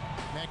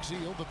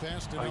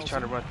 Oh, he's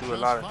trying to run through a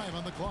lot of.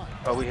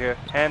 Oh, we here.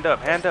 Hand up.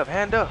 Hand up.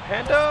 Hand up.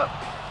 Hand up.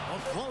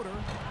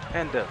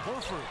 Hand up.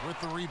 Horford with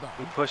the rebound.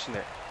 We pushing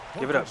it.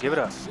 Give it up. Give it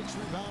up.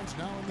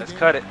 Let's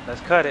cut it.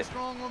 Let's cut it.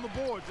 Strong on the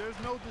boards. There's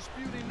no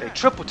disputing They that.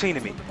 triple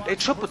teaming me. They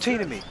triple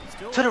teaming me.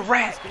 To the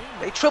rack.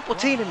 They triple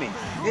teaming me.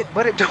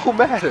 But it don't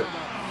matter.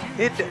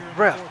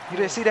 Ref, you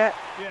didn't see that?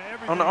 Yeah,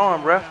 On the everything's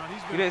arm, going ref. down.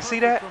 He's You been didn't see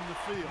perfect that?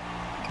 from the field.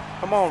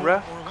 Come on,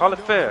 ref. Call it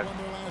fair. Won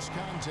their last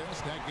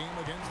contest, that game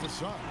against the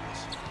Suns.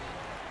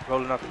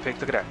 Rolling off the picks.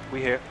 Look at that.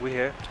 We here. We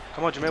here.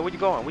 Come on, Jameer. Where you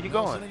going? Where you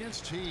Nelson going?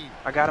 against T.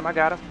 I got him. I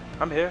got him.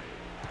 I'm here.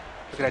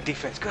 Look at that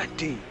defense. Good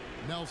D.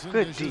 Nelson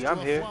Good dishes D. to I'm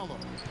a here. follow.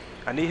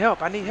 I need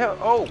help. I need help.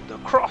 Oh, the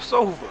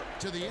crossover.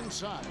 To the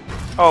inside.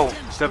 Oh,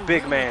 the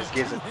big man's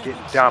getting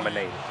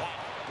dominated.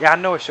 Yeah, I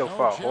know it's your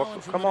fault,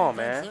 Horford. Come on,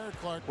 man.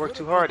 Work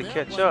too hard to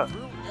catch up.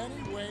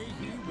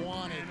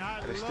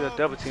 They still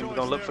double team. We're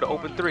going to look for the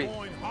open three.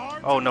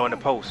 Oh, no, in the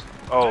post.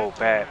 Oh,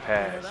 bad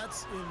pass.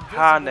 That's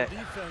High invisible net.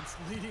 defense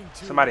leading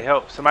to Somebody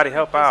help. Somebody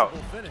help out.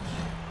 invisible finish.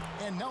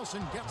 And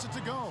Nelson gets it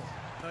to go.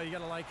 You got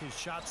to like his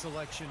shot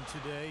selection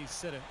today. He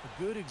set a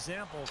good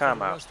example for the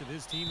Timeout. rest of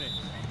his teammates.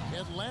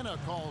 Atlanta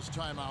calls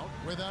timeout.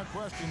 Without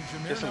question,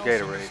 Jameer Get some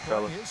Nelson Gatorade, is showing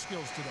fellas. his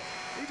skills today.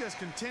 He just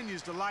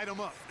continues to light them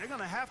up. They're going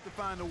to have to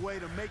find a way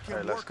to make him All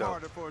right, let's work go.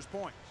 harder for his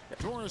points.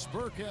 Doris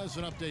Burke has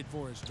an update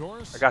for us.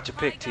 Doris? I got your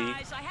Hi, pick, T.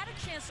 guys. I had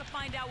a chance to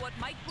find out what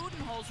Mike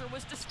Budenholzer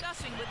was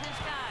discussing with his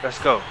guys. Let's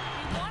go.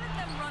 He wanted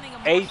them running a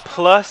more A structured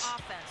plus?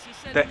 offense. He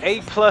said The this A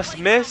is plus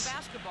playground miss?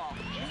 basketball.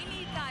 We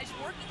need guys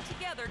working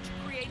together to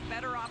create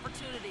better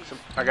opportunities.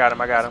 I got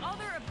him. I got him. His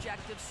other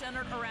objectives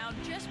centered around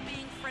just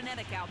being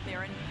frenetic out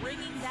there and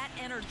bringing that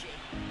energy.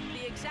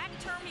 The exact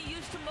term he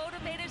used to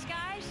motivate his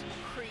guys: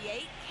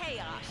 create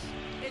chaos.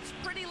 It's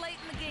pretty late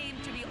in the game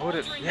to be What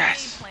altering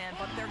yes. the game plan,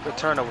 but they're Good going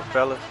turnover, to come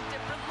fellas. out with a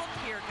different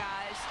look here,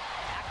 guys.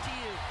 Back to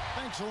you.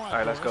 Thanks a lot, All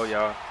right, let's go, Doris.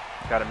 y'all.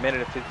 Got a minute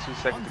and 52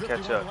 seconds to catch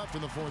 1:51 up. left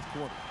in the fourth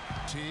quarter.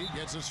 T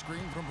gets a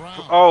screen from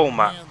Brown. Oh,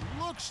 my. And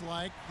looks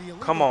like the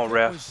illegal Come on, kick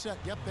ref. was set.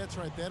 Yep, that's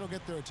right. That'll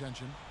get their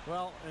attention.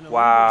 Well, an illegal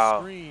Wow.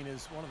 screen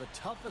is one of the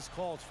toughest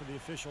calls for the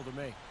official to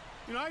make.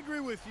 You know, I agree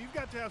with you. You've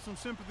got to have some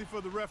sympathy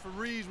for the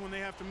referees when they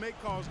have to make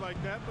calls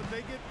like that, but they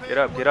get paid.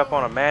 Get up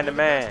on a well.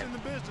 man-to-man. They're the best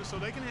in the business, so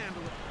they can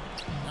handle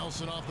it.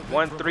 Nelson off the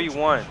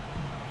 1-3-1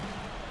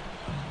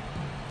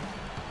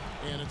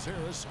 And it's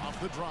Harris off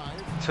the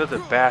drive. to the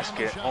Good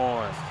basket shot.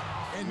 on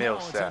And now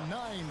it's a Millsap.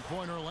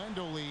 9-point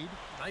Orlando lead.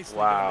 Nicely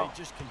Wow. done. They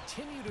just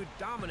continue to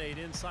dominate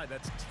inside.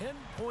 That's 10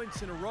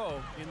 points in a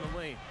row in the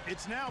lane.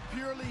 It's now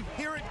purely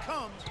here it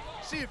comes.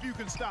 See if you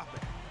can stop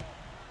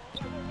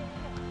it.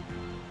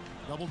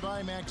 Double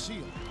by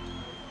Maxfield.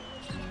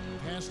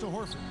 Pass to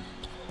Horford.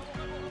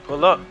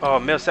 Pull up. Oh,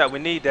 Millsap, we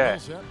need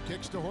that. Millsap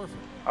kicks to Horford.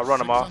 I'll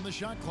run him 6 off. on the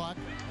shot clock.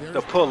 There's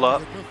The pull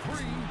up. with the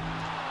three.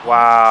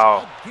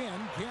 Wow.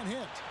 Again, can't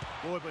hit.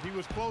 Boy, but he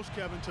was close,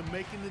 Kevin, to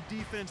making the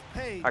defense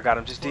pay. I got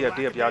him. Just D up,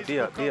 D up, y'all. D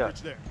up, D up.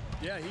 coverage there.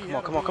 Yeah, he Come had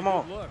on, a come on, really come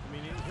on. good look. I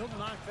mean, he'll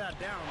knock that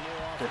down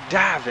more The often.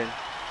 diving.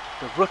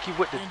 The rookie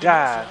with the Into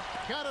dive.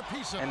 Millsap. Got a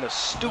piece of And the it.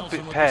 stupid Nelson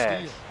with the pass.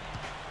 steal.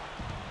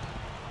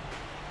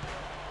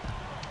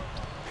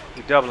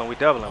 We doubling, we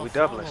doubling, we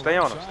doubling. Stay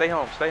on him, stay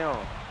home, stay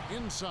home.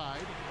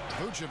 Inside,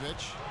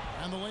 Vucevic,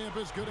 and the layup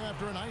is good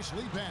after a nice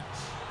lead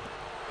pass.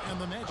 And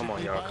the Magic Come on,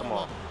 lead y'all, by come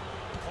on. 11.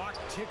 Clock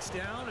ticks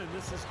down, and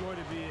this is going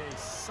to be a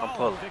solid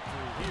pulling. victory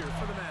here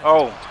for the Magic.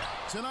 Oh,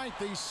 Tonight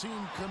they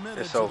seem committed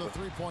It's to over. the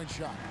three-point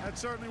shot. That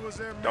certainly was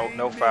their No- main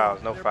no meal,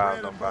 fouls, no their fouls,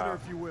 bread no and butter,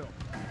 fouls. if you will.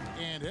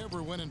 And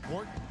every win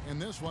important.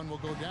 And this one will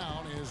go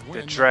down as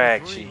win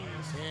drag number 3. cheese.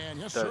 And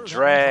yes, the sir, that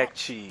drag one's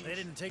cheese. They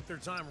didn't take their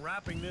time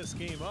wrapping this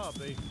game up.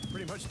 They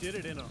pretty much did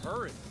it in a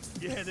hurry.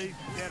 Yeah, they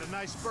had a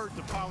nice spurt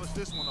to polish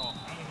this one off.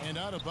 up. And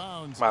out of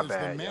bounds My as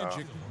bad, the y'all.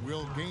 Magic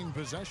will gain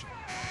possession.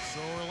 So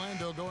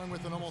Orlando going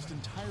with an almost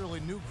entirely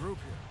new group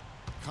here.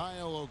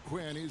 Kyle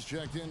O'Quinn, he's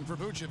checked in for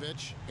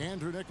Vucevic.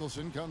 Andrew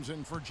Nicholson comes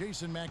in for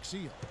Jason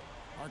Maxiel.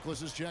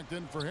 Harkless is checked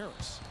in for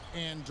Harris.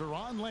 And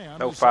Deron Lamb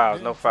No is fouls, subbed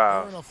in no for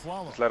Aaron fouls.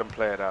 Aflalo. Just let them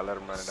play it out, let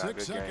them run it out. 6 Good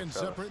game, seconds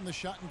fellas. separating the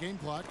shot and game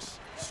clocks.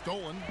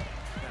 Stolen.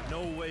 No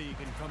way you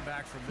can come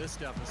back from this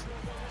deficit.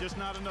 Just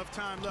not enough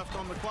time left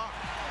on the clock.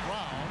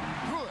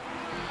 Brown. Good.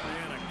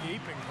 Man, a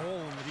gaping hole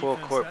in the Full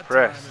defense court that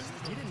press. time,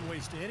 and he didn't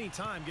waste any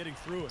time getting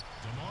through it.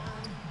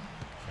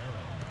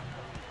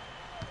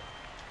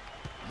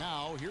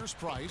 Now here's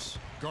Price,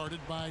 guarded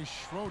by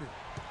Schroeder.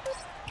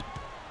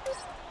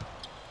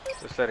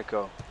 Just let it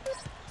go.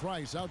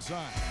 Price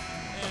outside.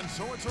 And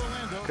so it's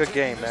Orlando. Good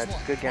game, man.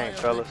 Good game,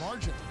 fellas.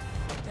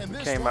 We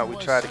came out, we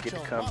tried to get the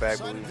comeback,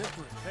 but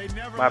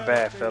my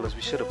bad, fellas.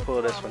 We should have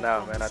pulled this one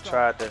out, man. I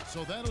tried to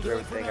do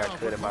everything I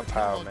could in my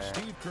power, man.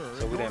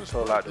 So we didn't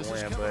pull out the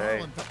win, but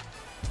hey,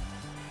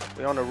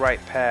 we're on the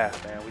right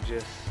path, man. We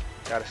just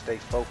got to stay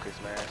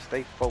focused, man.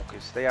 Stay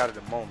focused. Stay out of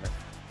the moment.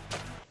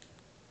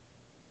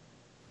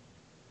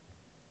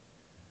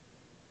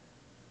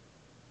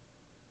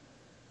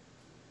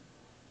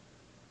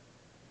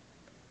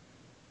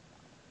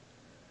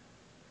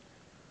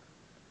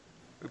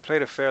 We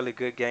played a fairly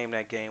good game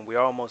that game. We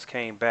almost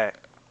came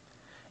back.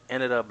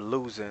 Ended up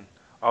losing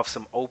off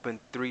some open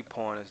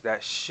three-pointers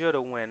that should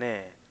have went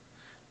in.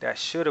 That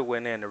should have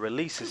went in. The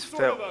releases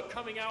felt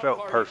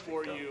perfect.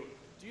 For you.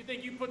 Do you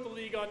think you put the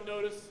league on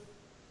notice?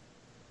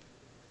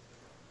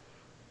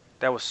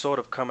 That was sort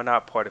of coming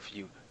out party for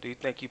you. Do you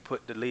think you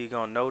put the league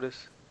on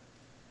notice?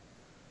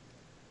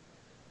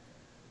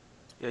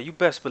 Yeah, you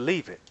best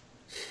believe it.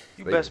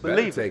 You best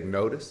believe it. Take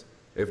notice.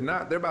 If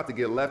not, they're about to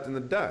get left in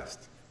the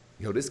dust.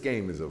 Yo, this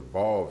game is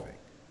evolving,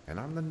 and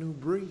I'm the new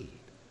breed.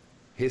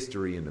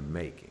 History in the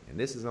making, and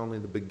this is only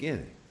the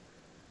beginning.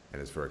 And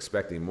as for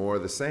expecting more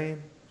of the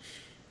same,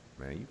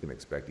 man, you can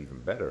expect even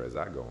better as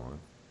I go on.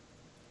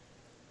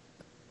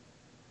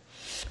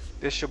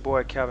 This your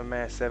boy Calvin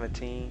Man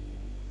 17.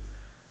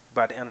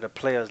 About to enter the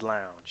Players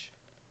Lounge.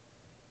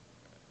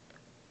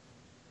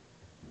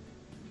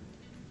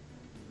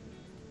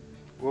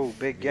 Whoa,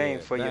 big game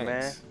for you,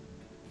 man.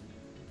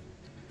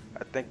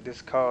 I think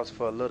this calls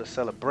for a little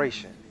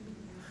celebration.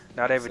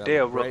 Not every day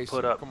a Rook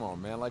put up. Come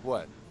on, man, like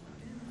what?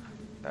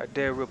 Not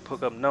every Rook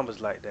put up numbers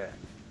like that.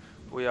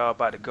 We all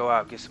about to go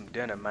out and get some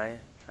dinner, man.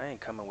 I ain't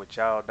coming with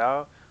y'all,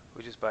 dog.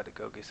 We just about to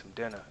go get some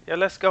dinner. Yeah,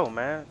 let's go,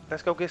 man.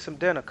 Let's go get some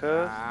dinner,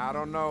 cuz. I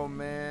don't know,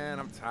 man.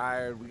 I'm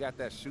tired. We got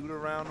that shoot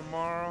around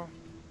tomorrow.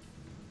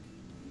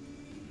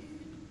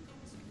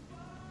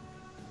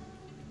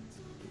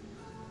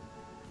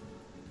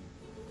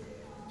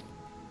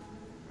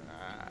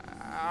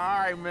 All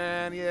right,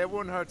 man. Yeah, it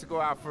wouldn't hurt to go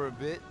out for a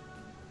bit.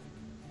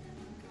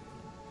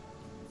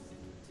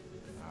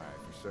 All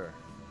right, for sure.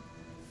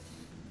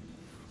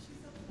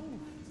 All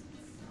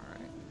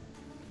right.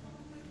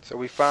 So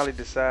we finally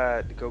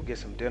decide to go get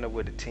some dinner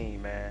with the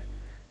team, man.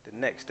 The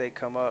next day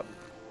come up,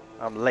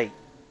 I'm late.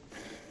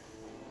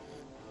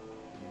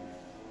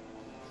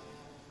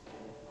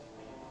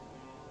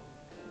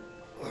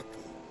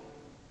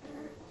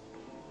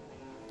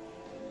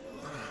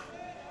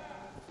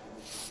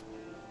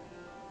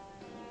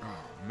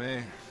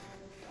 Man,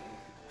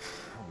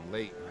 I'm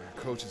late, man.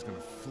 Coach is gonna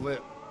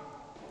flip.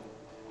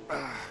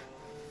 Oh,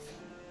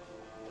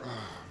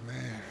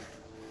 man.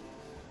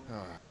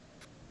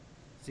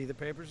 See the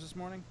papers this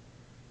morning?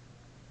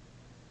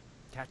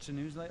 Catch the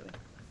news lately?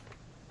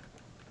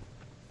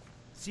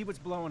 See what's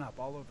blowing up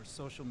all over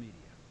social media?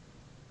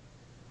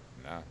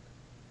 Nah.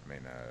 I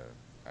mean,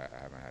 I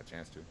haven't had a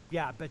chance to.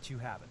 Yeah, I bet you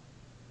haven't.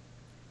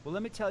 Well,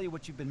 let me tell you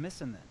what you've been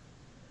missing then.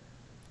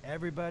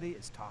 Everybody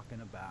is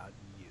talking about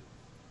you.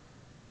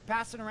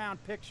 Passing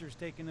around pictures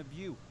taken of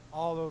you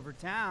all over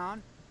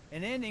town,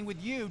 and ending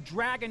with you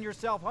dragging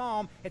yourself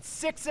home at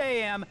 6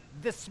 a.m.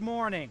 this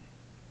morning.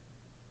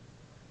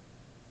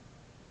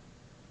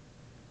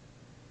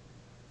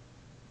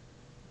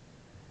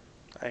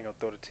 I ain't gonna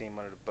throw the team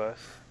under the bus.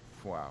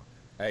 Wow.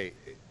 Hey,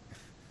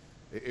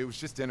 it was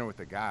just dinner with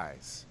the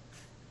guys.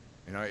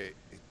 You know, it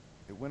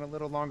went a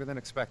little longer than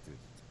expected.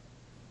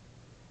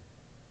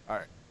 All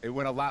right, it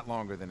went a lot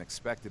longer than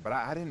expected, but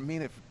I didn't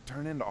mean it to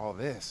turn into all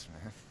this,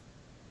 man.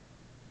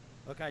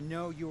 Look, I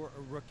know you're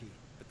a rookie,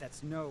 but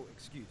that's no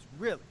excuse.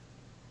 Really.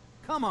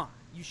 Come on.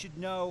 You should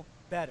know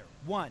better.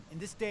 One, in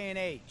this day and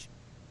age,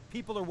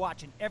 people are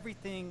watching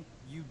everything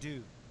you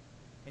do.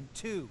 And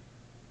two,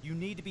 you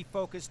need to be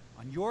focused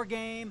on your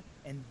game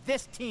and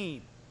this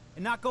team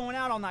and not going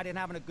out all night and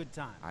having a good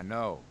time. I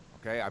know,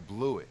 okay? I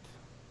blew it.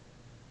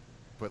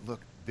 But look,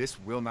 this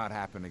will not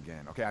happen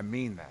again, okay? I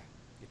mean that.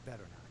 It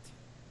better not.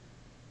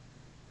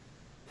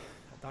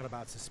 I thought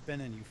about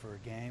suspending you for a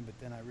game, but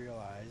then I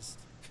realized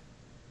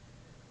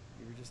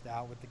you were just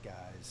out with the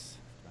guys,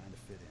 trying to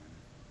fit in.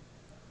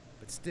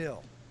 But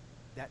still,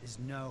 that is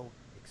no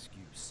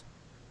excuse.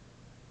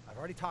 I've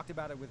already talked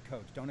about it with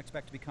Coach. Don't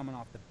expect to be coming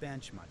off the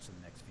bench much in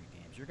the next few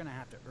games. You're going to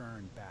have to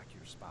earn back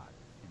your spot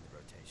in the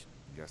rotation.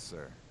 Yes,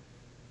 sir.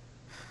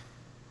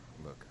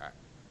 Look,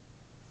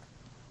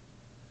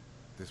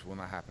 this will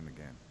not happen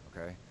again,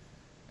 okay?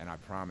 And I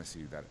promise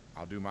you that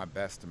I'll do my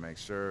best to make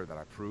sure that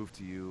I prove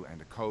to you and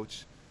to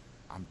Coach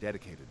I'm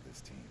dedicated to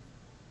this team.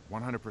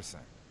 100%.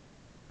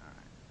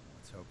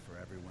 Let's hope for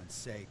everyone's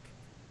sake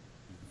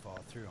you can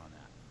follow through on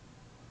that.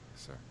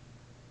 Yes, sir.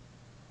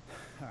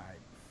 All right.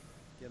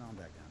 Get on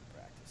back down to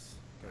practice.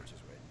 Coach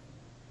is waiting.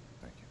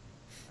 Thank you.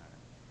 All right.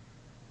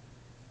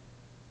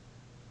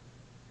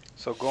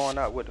 So going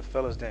out with the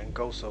fellas didn't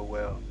go so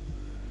well.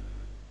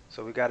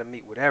 So we got to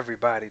meet with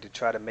everybody to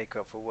try to make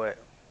up for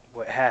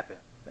what happened.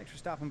 Thanks for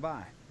stopping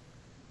by.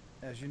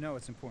 As you know,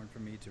 it's important for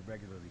me to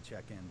regularly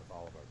check in with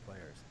all of our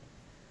players.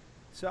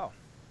 So,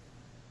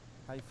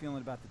 How you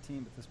feeling about the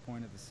team at this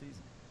point of the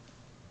season?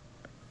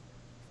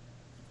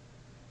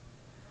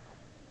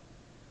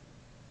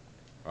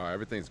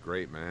 Everything's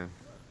great, man.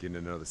 Getting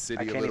to know the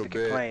city I a can't little even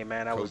bit. complain,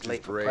 man. I was Coach is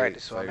late for great,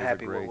 practice, so I'm players are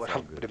happy great, with it's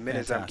all good. the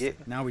minutes I'm Fantastic.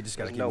 getting. Now we just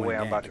got to There's keep no way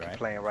winning I'm about to games, right?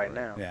 complain right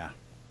now. Yeah.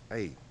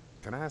 Hey,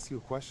 can I ask you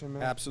a question,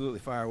 man? Absolutely.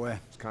 Fire away.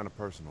 It's kind of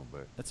personal,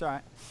 but That's all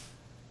right.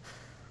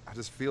 I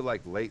just feel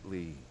like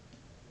lately,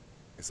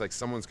 it's like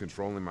someone's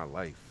controlling my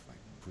life, like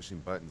pushing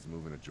buttons,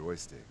 moving a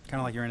joystick.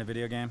 Kind of like you're in a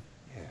video game?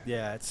 Yeah.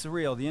 Yeah, it's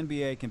surreal. The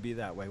NBA can be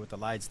that way with the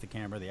lights, the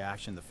camera, the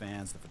action, the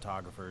fans, the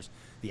photographers,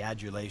 the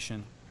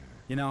adulation.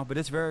 You know, but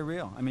it's very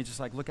real. I mean,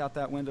 just like look out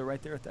that window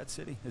right there at that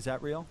city. Is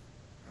that real?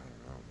 I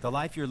don't know. The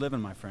life you're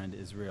living, my friend,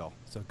 is real.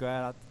 So go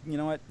out, you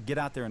know what? Get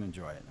out there and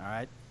enjoy it, all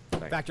right?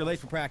 In fact, you're late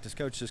for practice.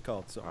 Coach just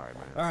called. So. All right,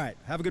 man. All right,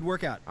 have a good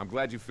workout. I'm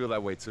glad you feel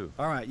that way, too.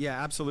 All right,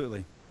 yeah,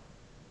 absolutely.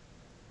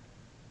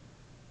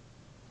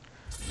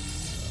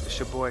 It's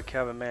your boy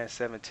Kevin Man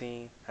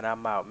 17, and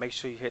I'm out. Make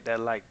sure you hit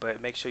that like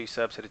button. Make sure you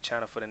sub to the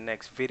channel for the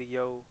next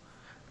video.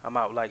 I'm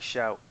out. Like,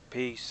 shout.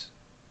 Peace.